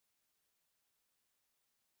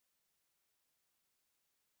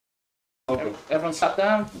Okay. Everyone sat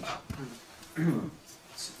down.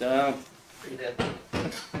 Sit down.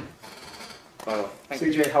 Oh,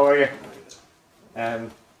 CJ, how are you?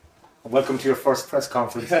 Welcome to your first press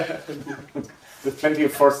conference. There's plenty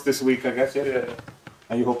of firsts this week, I guess, yeah? Yeah.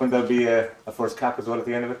 Are you hoping there'll be a first cap as well at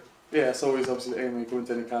the end of it? Yeah, it's always obviously the aim when you go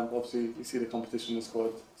into any camp. Obviously, you see the competition, the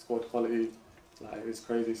squad quality, like it's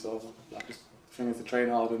crazy. So, like, just trying to train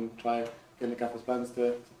hard and try getting the cap as plans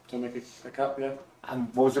to make a cap. Yeah.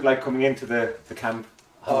 And what was it like coming into the camp?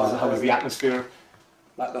 How was the atmosphere?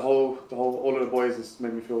 Like all of the boys just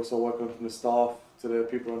made me feel so welcome, from the staff to the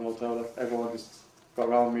people in the hotel. Like, everyone just got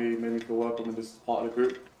around me, made me feel welcome and just part of the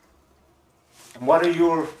group. And what are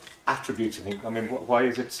your attributes, I think? I mean, why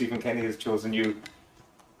is it Stephen Kenny has chosen you?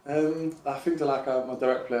 I think that I'm a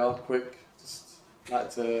direct player, quick, just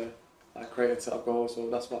like to create and set up goals. So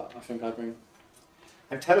that's what I think I bring.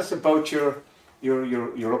 And tell us about your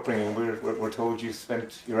upbringing. We're told you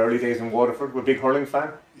spent your early days in Waterford. We're a big hurling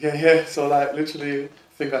fan. Yeah. So like literally, I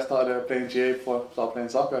think I started playing GA before I started playing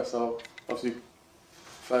soccer. So obviously,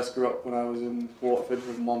 first grew up when I was in Waterford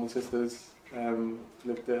with mum and sisters.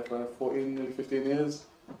 Lived there for nearly 15 years.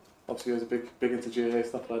 Obviously, I was big into GA,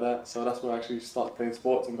 stuff like that. So that's where I actually started playing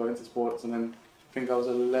sports and got into sports. And then I think I was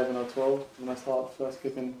 11 or 12 when I started first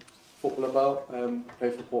kicking football about.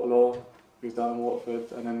 Played for Port Law, who was down in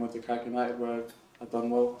Waterford, and then went to Carrick United where I'd done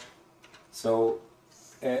well. So,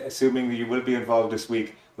 assuming that you will be involved this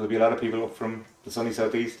week, will there be a lot of people up from the sunny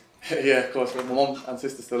southeast? Yeah, of course. My mum and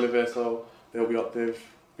sister still live here, so they'll be up. They've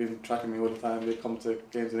been tracking me all the time. They come to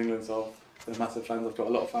games in England, so they're massive fans. I've got a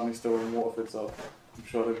lot of family still in Waterford, so I'm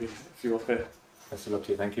sure there'll be a few up here. Best of luck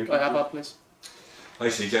to you, thank you. Can I have that, please? Hi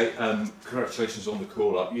CJ, congratulations on the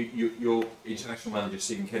call up. Your international manager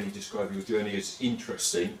Stephen Kenny described your journey as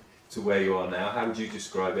interesting to where you are now. How would you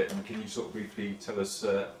describe it, and can you sort of briefly tell us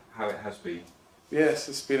how it has been? Yes,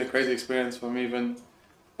 it's been a crazy experience for me, even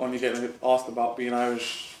only getting asked about being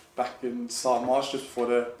Irish back in start of March, just before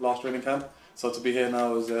the last training camp. So to be here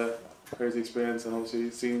now is a crazy experience, and obviously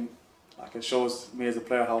seeing, like, it shows me as a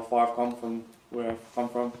player how far I've come from where I've come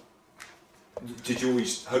from. Did you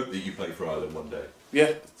always hope that you play for Ireland one day?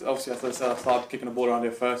 Yeah, obviously as I said, I started kicking the ball around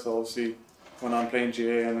here first, so obviously when I'm playing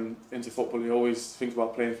GA and into football, you always think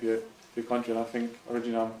about playing for your country, and I think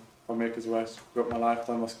originally I'm from here because where I grew up my life,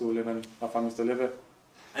 done my schooling, and my family still live here.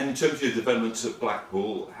 And in terms of your development at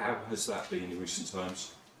Blackpool, how has that been in recent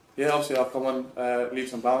times? Yeah, obviously I've come on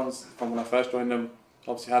leaps and bounds from when I first joined them.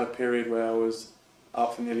 Obviously had a period where I was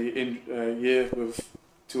out for nearly a year with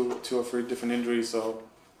two or three different injuries, so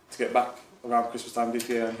to get back around Christmas time this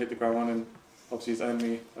year and hit the ground running, obviously it's earned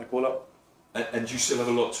me a call up. And you still have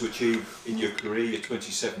a lot to achieve in your career. You're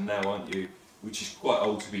 27 now, aren't you? Which is quite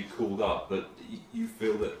old to be called up, but you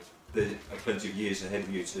feel that there are plenty of years ahead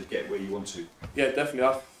of you to get where you want to. Yeah, definitely.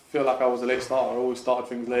 I feel like I was a late starter. I always started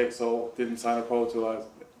things late, so didn't sign a pro till I was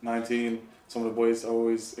 19. Some of the boys are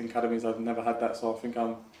always in academies. I've never had that, so I think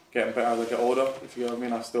I'm getting better as I get older, if you know what I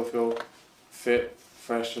mean. I still feel fit,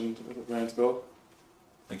 fresh and ready to go.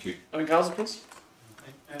 Thank you. Anything else, please?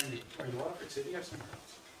 Are you Waterford City or something else?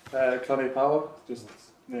 Cloney Power, just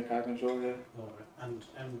near Carrick Shore, yeah. Oh, right.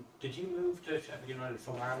 And did you move to Sheffield United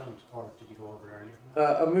from Ireland, or did you go over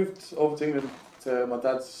earlier? I moved over to England to my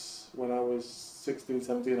dad's when I was 16,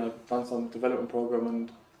 17. I'd done some development program,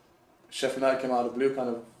 and Sheffield United came out of the blue, kind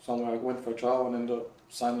of somewhere. I went for a trial and ended up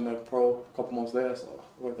signing a pro a couple months later, so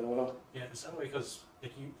it worked out well. Yeah, is that because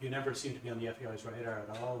like, you never seem to be on the FAI's radar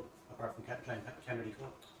at all, apart from playing Kennedy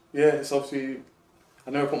Cup? Yeah, it's obviously, I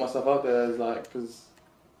never put myself out there as like, because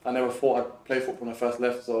I never thought I'd play football when I first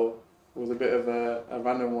left, so it was a bit of a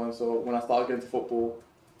random one. So when I started getting to football,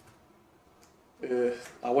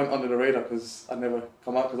 I went under the radar because I'd never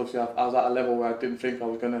come out, because obviously I was at a level where I didn't think I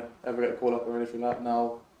was going to ever get a call up or anything like that.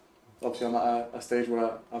 Now, obviously I'm at a stage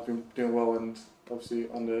where I've been doing well and obviously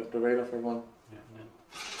on the radar for everyone. Yeah, and then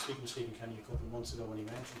speaking to Stephen Kenny a couple of months ago when he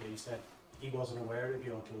mentioned it, he said he wasn't aware of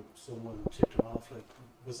you until someone tipped him off. Like,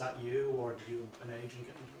 was that you, or did you an agent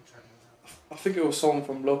get into touch? I think it was someone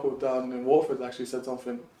from local down in Waterford that actually said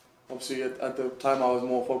something. Obviously at the time I was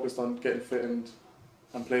more focused on getting fit and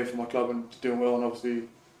playing for my club and doing well, and obviously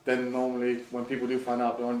then normally when people do find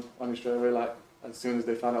out, they're on you straight away. Like, as soon as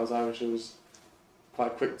they found out I was Irish, it was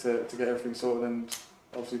quite quick to get everything sorted, and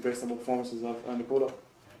obviously based on my performances I've earned a call up.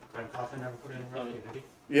 Graham Coughlin never put in a rugby, did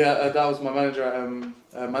he? Yeah, that was my manager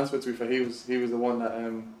at Mansfield, to be fair. He was the one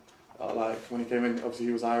that like when he came in, obviously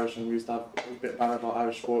he was Irish, and we used to have a bit of banter about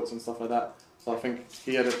Irish sports and stuff like that. So I think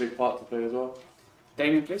he had a big part to play as well.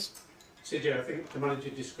 Damien, please. CJ, I think the manager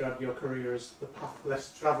described your career as the path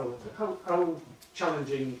less travelled. How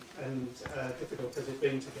challenging and difficult has it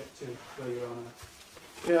been to get to where you are now?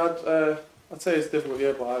 Yeah, I'd say it's difficult,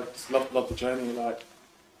 yeah, but I just love the journey. Like,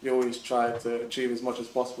 you always try to achieve as much as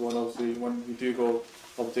possible, and obviously when you do go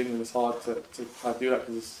up to England, it's hard to try to do that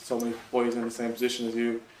because there's so many boys in the same position as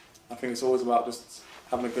you. I think it's always about just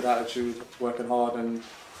having a good attitude, working hard, and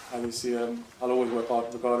as you see, I'll always work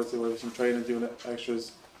hard regardless of whether it's in training, doing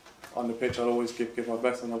extras on the pitch. I'll always give my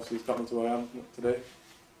best, and obviously it's got me to where I am today.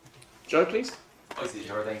 Joe, please. I see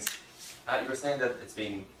your things. You were saying that it's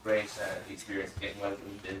been great, the experience of getting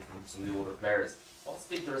welcomed in from some of the older players. What's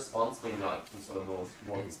been the response been like from some of those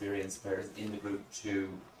more experienced players in the group to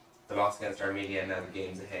the loss against Armenia and now the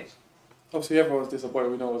games ahead? Obviously everyone's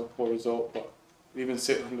disappointed, we know it was a poor result, but even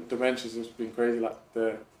sitting on the benches has been crazy. Like,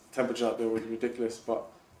 the temperature out there was ridiculous, but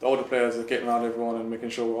the older players are getting around everyone and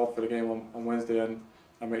making sure we're up for the game on Wednesday and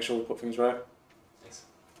make sure we put things right. Thanks.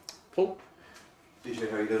 Paul? DJ,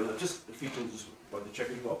 how you doing? Just a few things about the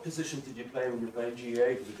checking. What position did you play when you were playing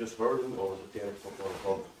GA? Was it just hurling or was it Gaelic football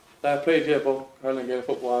or both? I played, yeah, both hurling and Gaelic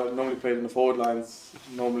football. I normally played in the forward lines,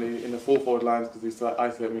 normally in the full forward lines because they used to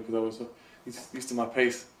isolate me because I was so used to my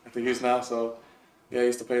pace at the use now. So yeah, I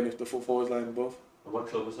used to play in the full forward line in both. And what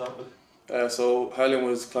club was that with? So hurling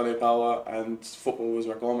was Cloney Power and football was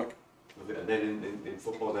Rackgormack. Okay, and then in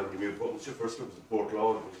football, then when you moved, what was your first club? Was it Port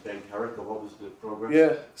Lawn? Was it then Carrick? Or what was the progress?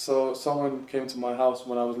 Yeah, so someone came to my house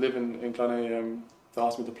when I was living in Cloney to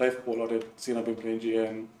ask me to play football. They'd seen I've been playing GA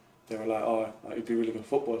and they were like, oh, like, you'd be really good at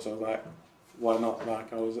football. So I was like, why not?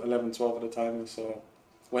 Like, I was 11, 12 at the time, so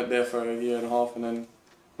went there for a year and a half and then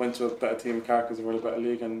went to a better team in Carrick, a really better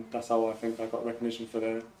league, and that's how I think I got recognition for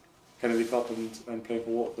the Kennedy Cup and playing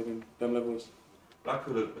for Watford in them levels.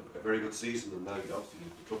 Blackpool had a very good season, and now obviously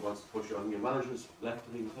the club wants to push you on. Your manager's left,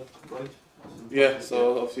 and he's left, right? Yeah,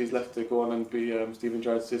 so obviously he's left to go on and be Stephen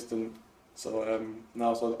Gerrard's assistant. So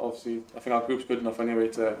now, so obviously, I think our group's good enough anyway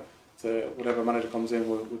to whatever manager comes in,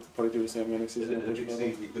 we'll probably do the same next season. And a big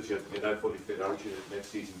season because you're now fully fit, aren't you, next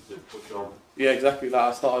season to push on? Yeah, exactly. Like,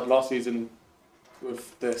 I started last season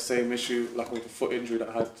with the same issue, like with the foot injury that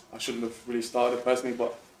I shouldn't have really started personally,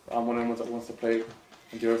 but I'm one of the ones that wants to play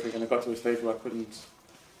and do everything, and I got to a stage where I couldn't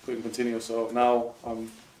continue. So now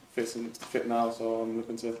I'm fit now, so I'm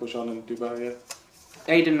looking to push on and do better. Yeah.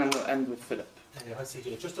 Aidan, and we'll end with Philip. I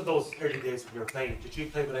see. Just in those early days when you were playing, did you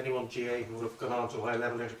play with anyone GA who would have gone on to a high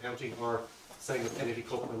level inter-county or saying with Kennedy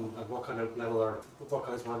Cup and what kind of level or what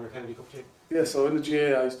guys were on your Kennedy Cup team? Yeah, so in the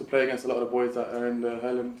GA I used to play against a lot of the boys that are in the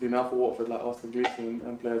hurling team now for Watford, like Austin Gleeson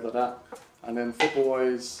and players like that. And then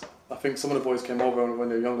football-wise, I think some of the boys came over when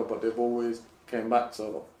they were younger, but they've always came back,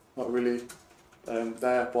 so not really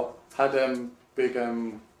there. But had big,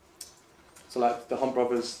 so like the Hunt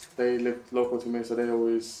brothers, they lived local to me, so they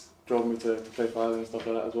always drove me to play for Ireland and stuff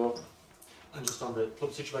like that as well. And just on the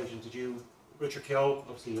club situation, did you, Richard Keogh,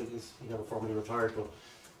 obviously he's formally retired, but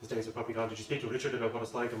his days are probably gone. Did you speak to Richard about what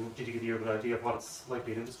it's like, and did he give you an idea of what it's like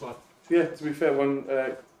being in the squad? Yeah, to be fair, when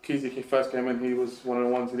Keezy first came in, he was one of the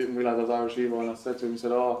ones who didn't realise I was Irish either, and I said to him, he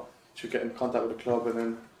said, oh, you should get in contact with the club, and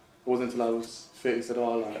then it wasn't until I was fit, he said,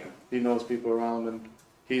 oh, like, he knows people around, and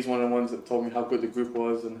he's one of the ones that told me how good the group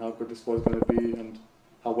was, and how good the squad's going to be, and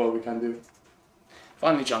how well we can do.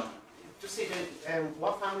 Finally, John. Just see,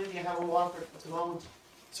 what family do you have in Waterford at the moment?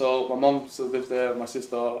 So my mum still lives there, my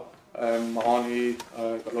sister, my auntie,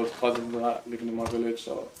 got loads of cousins and that living in my village,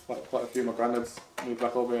 so quite a few of my granddads moved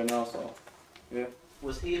back over here now, so yeah.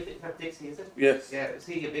 Was he a big Dixie, is it? Yes. Yeah, is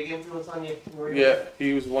he a big influence on you? Yeah,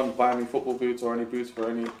 he was the one buying me football boots or any boots for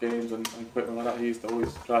any games and equipment like that. He used to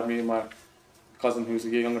always drive me and my cousin, who's a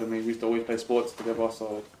year younger than me, we used to always play sports together,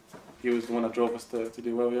 so he was the one that drove us to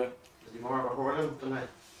do well, yeah. Is he more of a hurling than a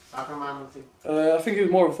soccer man, was he? I think he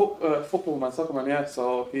was more of a football man, soccer man, yeah,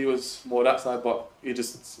 so he was more that side, but he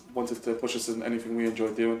just wanted to push us in anything we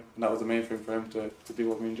enjoyed doing, and that was the main thing for him, to do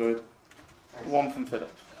what we enjoyed. One from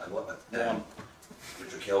Philip.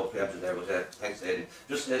 Richard Keogh preempted there with thanks Aidan.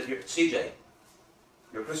 Just CJ,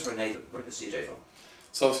 you're Christopher native. Where did CJ from?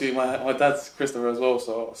 So obviously my dad's Christopher as well,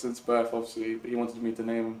 so since birth obviously he wanted me to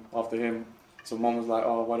name him after him. So mum was like,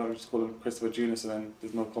 oh, why don't we just call him Christopher Jr. so then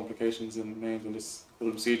there's no complications in names and just call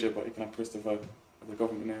him CJ, but you can have Christopher as a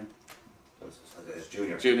government name. It's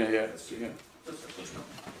Junior. Junior, yeah. That's Junior. That's good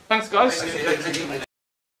enough. Thanks, guys.